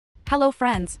Hello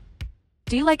friends!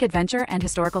 Do you like adventure and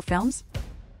historical films?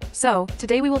 So,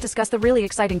 today we will discuss the really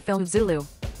exciting film Zulu.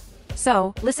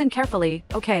 So, listen carefully,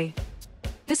 okay?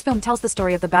 This film tells the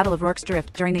story of the Battle of Rorke's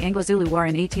Drift during the Anglo-Zulu War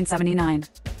in 1879.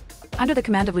 Under the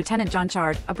command of Lieutenant John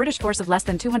Chard, a British force of less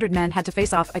than 200 men had to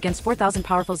face off against 4,000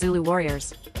 powerful Zulu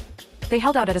warriors. They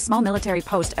held out at a small military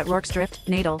post at Rorke's Drift,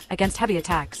 Natal, against heavy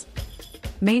attacks.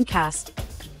 Main cast: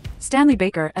 Stanley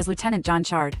Baker as Lieutenant John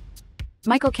Chard.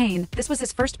 Michael Caine, this was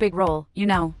his first big role, you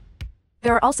know.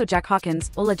 There are also Jack Hawkins,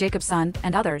 Ola Jacobson,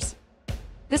 and others.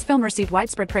 This film received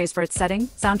widespread praise for its setting,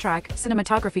 soundtrack,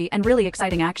 cinematography, and really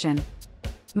exciting action.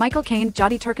 Michael Caine,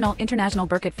 Jodi Turknell International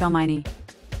Burkett Filmini.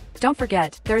 Don't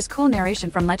forget, there is cool narration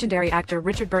from legendary actor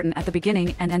Richard Burton at the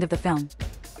beginning and end of the film.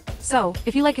 So,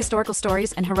 if you like historical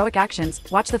stories and heroic actions,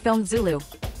 watch the film Zulu.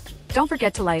 Don't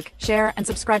forget to like, share, and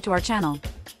subscribe to our channel.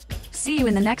 See you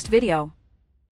in the next video.